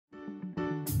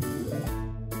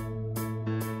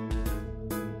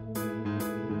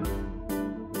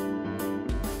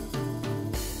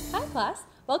class.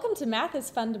 Welcome to Math is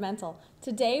Fundamental.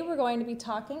 Today we're going to be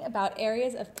talking about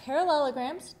areas of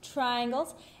parallelograms,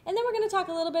 triangles, and then we're going to talk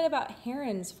a little bit about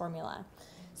Heron's formula.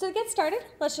 So to get started,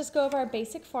 let's just go over our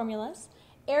basic formulas.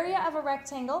 Area of a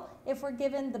rectangle, if we're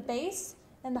given the base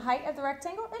and the height of the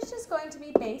rectangle, it's just going to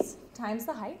be base times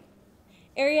the height.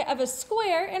 Area of a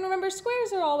square, and remember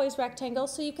squares are always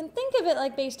rectangles, so you can think of it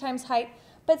like base times height,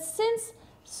 but since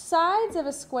sides of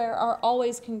a square are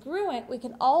always congruent, we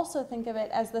can also think of it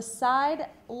as the side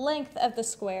length of the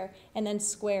square and then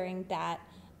squaring that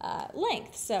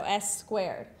length, so s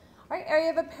squared. All right, area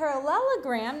of a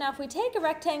parallelogram, now if we take a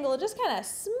rectangle and just kind of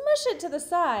smush it to the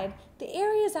side, the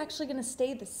area is actually going to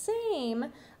stay the same,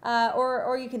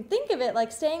 or you can think of it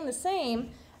like staying the same,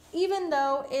 even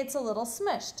though it's a little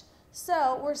smushed.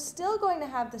 So we're still going to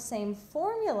have the same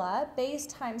formula, base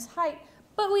times height,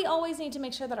 but we always need to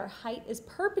make sure that our height is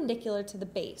perpendicular to the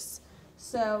base.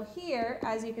 So here,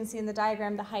 as you can see in the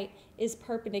diagram, the height is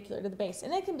perpendicular to the base.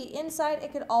 And it can be inside,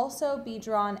 it could also be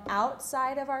drawn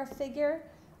outside of our figure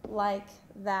like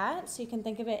that. So you can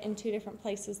think of it in two different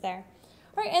places there.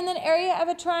 All right, and then area of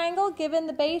a triangle, given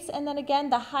the base, and then again,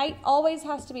 the height always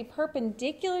has to be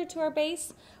perpendicular to our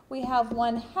base. We have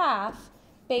 1/2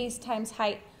 base times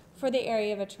height for the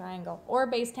area of a triangle, or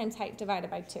base times height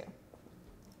divided by 2.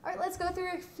 All right, let's go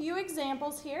through a few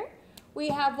examples here. We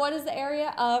have what is the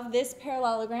area of this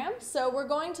parallelogram. So we're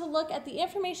going to look at the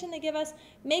information they give us,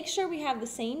 make sure we have the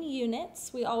same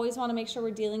units. We always want to make sure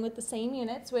we're dealing with the same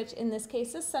units, which in this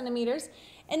case is centimeters.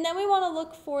 And then we want to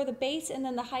look for the base and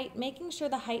then the height, making sure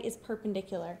the height is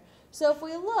perpendicular. So if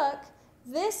we look,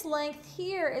 this length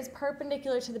here is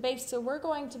perpendicular to the base, so we're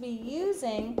going to be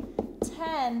using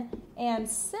 10 and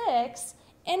 6,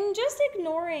 and just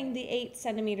ignoring the 8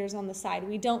 centimeters on the side.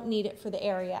 We don't need it for the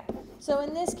area. So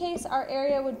in this case, our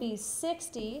area would be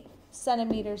 60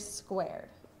 centimeters squared.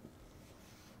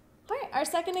 All right, our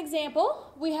second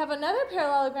example, we have another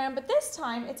parallelogram, but this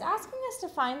time it's asking us to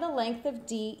find the length of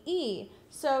DE.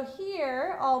 So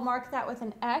here, I'll mark that with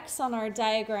an X on our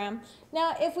diagram.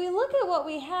 Now, if we look at what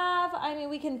we have, I mean,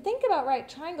 we can think about right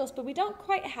triangles, but we don't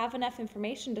quite have enough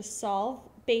information to solve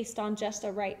based on just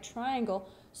a right triangle.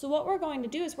 So what we're going to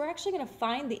do is we're actually going to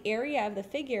find the area of the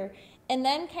figure and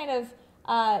then kind of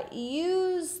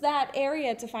use that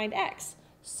area to find X.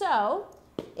 So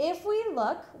if we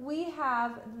look, we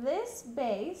have this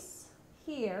base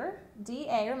here,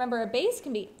 DA. Remember, a base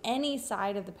can be any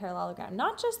side of the parallelogram,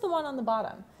 not just the one on the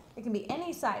bottom. It can be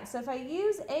any side. So if I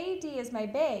use AD as my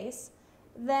base,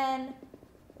 then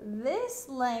this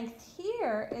length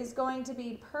here is going to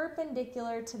be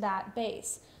perpendicular to that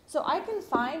base. So I can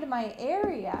find my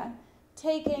area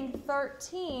taking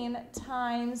 13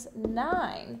 times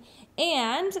 9.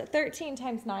 And 13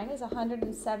 times 9 is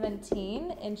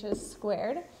 117 inches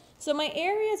squared. So my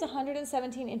area is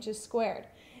 117 inches squared.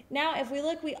 Now if we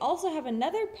look, we also have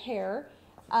another pair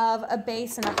of a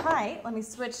base and a height. Let me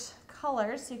switch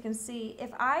colors so you can see.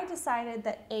 If I decided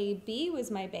that AB was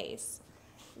my base,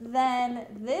 then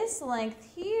this length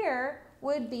here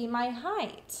would be my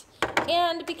height.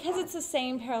 And because it's the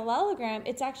same parallelogram,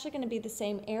 it's actually going to be the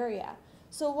same area.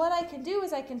 So what I can do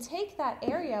is I can take that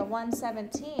area,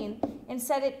 117, and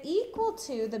set it equal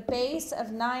to the base of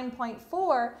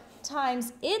 9.4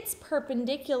 times its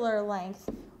perpendicular length,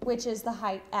 which is the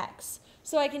height x.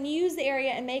 So I can use the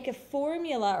area and make a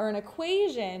formula or an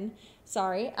equation,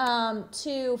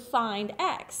 to find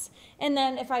x. And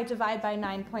then if I divide by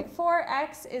 9.4,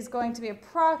 x is going to be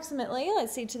approximately,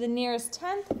 let's see, to the nearest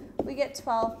tenth, we get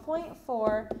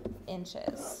 12.4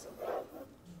 inches.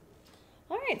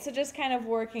 All right, so just kind of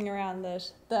working around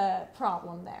the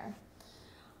problem there.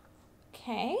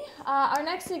 Okay, our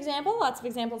next example, lots of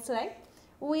examples today.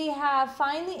 We have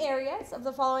find the areas of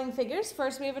the following figures.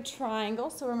 First, we have a triangle.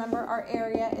 So remember, our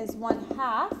area is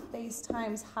 1/2 base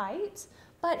times height.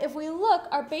 But if we look,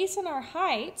 our base and our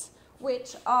height,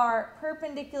 which are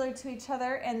perpendicular to each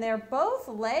other, and they're both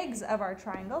legs of our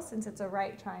triangle, since it's a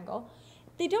right triangle,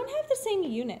 they don't have the same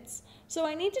units. So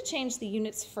I need to change the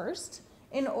units first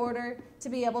in order to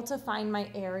be able to find my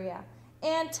area.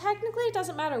 And technically, it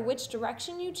doesn't matter which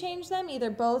direction you change them, either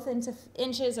both into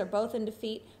inches or both into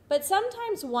feet, but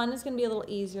sometimes one is going to be a little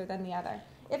easier than the other.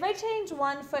 If I change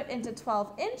 1 foot into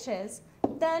 12 inches,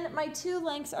 then my two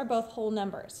lengths are both whole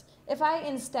numbers. If I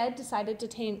instead decided to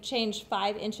change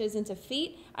 5 inches into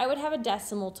feet, I would have a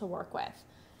decimal to work with.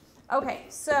 Okay,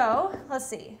 so let's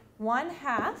see,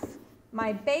 1/2.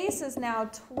 My base is now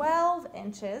 12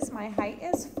 inches. My height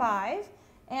is 5.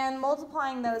 And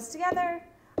multiplying those together,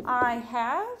 I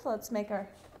have, let's make our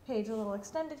page a little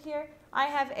extended here. I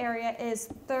have area is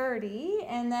 30,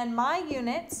 and then my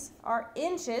units are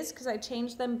inches, because I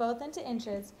changed them both into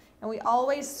inches, And we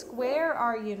always square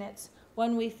our units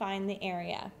when we find the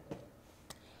area.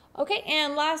 Okay,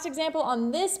 and last example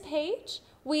on this page,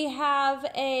 we have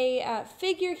a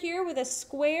figure here with a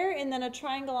square and then a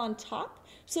triangle on top.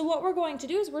 So what we're going to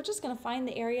do is we're just going to find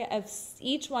the area of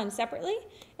each one separately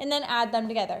and then add them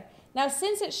together. Now,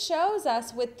 since it shows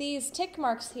us with these tick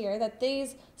marks here that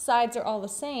these sides are all the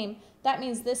same, that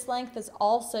means this length is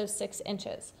also 6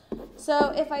 inches.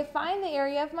 So if I find the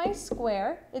area of my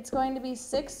square, it's going to be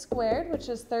 6 squared, which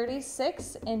is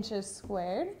 36 inches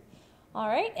squared. All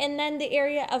right, and then the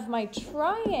area of my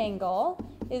triangle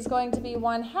is going to be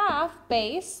 1/2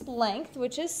 base length,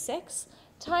 which is 6,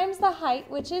 times the height,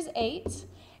 which is 8,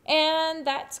 and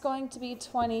that's going to be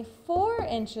 24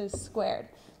 inches squared.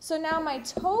 So now my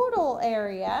total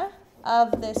area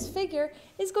of this figure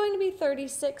is going to be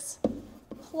 36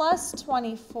 plus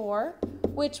 24,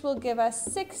 which will give us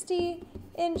 60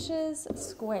 inches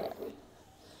squared.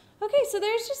 Okay, so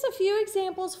there's just a few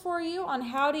examples for you on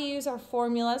how to use our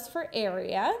formulas for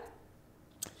area.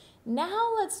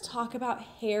 Now let's talk about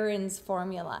Heron's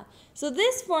formula. So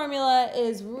this formula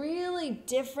is really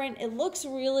different. It looks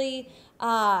really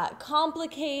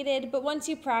complicated, but once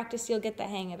you practice, you'll get the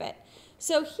hang of it.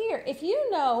 So here, if you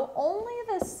know only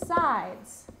the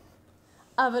sides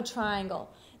of a triangle,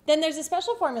 then there's a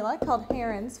special formula called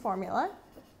Heron's formula.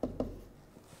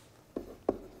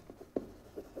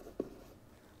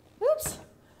 Oops,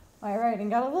 my writing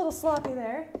got a little sloppy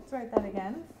there. Let's write that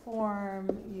again.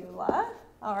 Formula.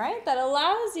 All right, that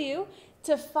allows you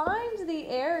to find the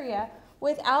area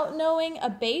without knowing a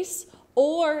base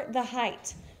or the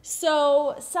height.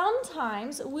 So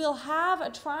sometimes we'll have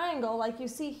a triangle like you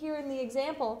see here in the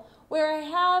example where I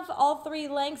have all 3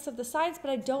 lengths of the sides, but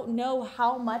I don't know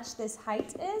how much this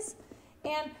height is.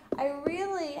 And I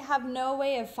really have no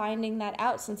way of finding that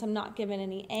out since I'm not given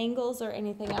any angles or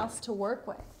anything else to work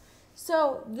with.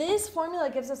 So this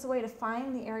formula gives us a way to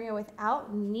find the area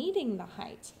without needing the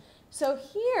height. So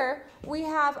here we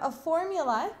have a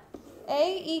formula,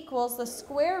 A equals the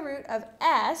square root of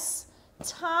S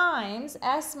times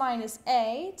S minus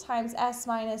A times S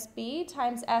minus B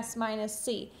times S minus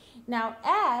C. Now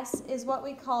S is what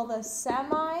we call the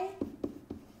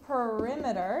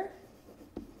semi-perimeter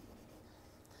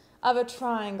of a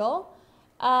triangle.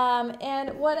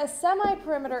 And what a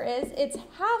semi-perimeter is, it's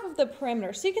half of the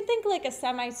perimeter. So you can think like a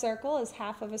semicircle is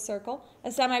half of a circle.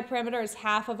 A semi-perimeter is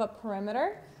half of a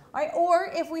perimeter. All right, or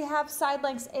if we have side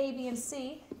lengths A, B, and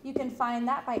C, you can find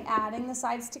that by adding the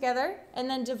sides together and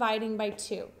then dividing by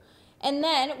 2. And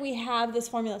then we have this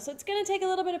formula. So it's going to take a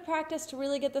little bit of practice to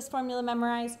really get this formula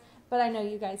memorized, but I know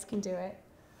you guys can do it.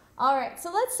 All right, so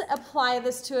let's apply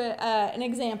this to an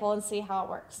example and see how it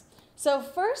works. So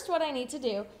first what I need to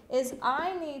do is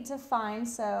I need to find,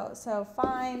 so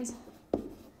find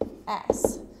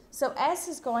S. So S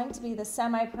is going to be the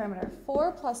semi-perimeter,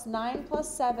 4 plus 9 plus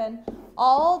 7,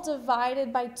 all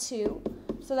divided by 2.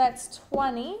 So that's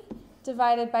 20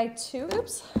 divided by 2,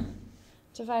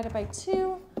 divided by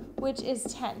 2, which is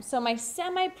 10. So my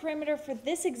semi-perimeter for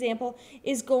this example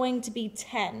is going to be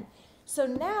 10. So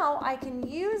now I can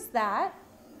use that,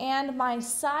 and my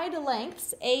side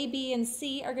lengths, A, B, and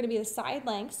C, are going to be the side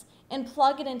lengths, and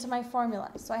plug it into my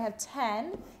formula. So I have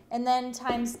 10, and then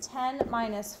times 10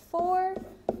 minus 4,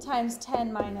 times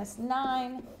 10 minus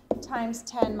 9, times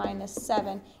 10 minus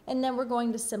 7, and then we're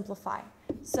going to simplify.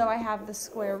 So I have the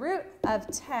square root of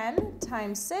 10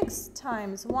 times 6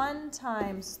 times 1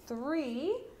 times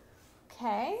 3.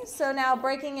 Okay, so now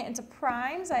breaking it into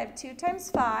primes, I have 2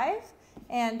 times 5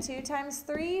 and 2 times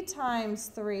 3 times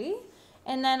 3.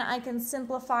 And then I can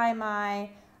simplify my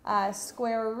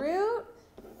square root.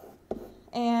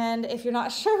 And if you're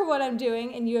not sure what I'm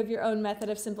doing and you have your own method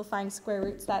of simplifying square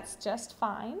roots, that's just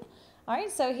fine. All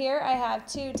right, so here I have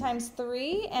 2 times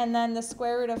 3 and then the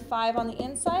square root of 5 on the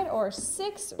inside, or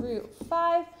 6 root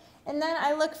 5. And then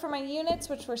I look for my units,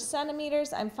 which were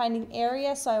centimeters. I'm finding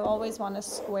area, so I always want to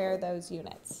square those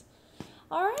units.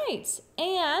 All right,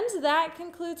 and that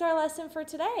concludes our lesson for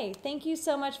today. Thank you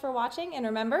so much for watching, and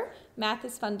remember, math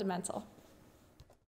is fundamental.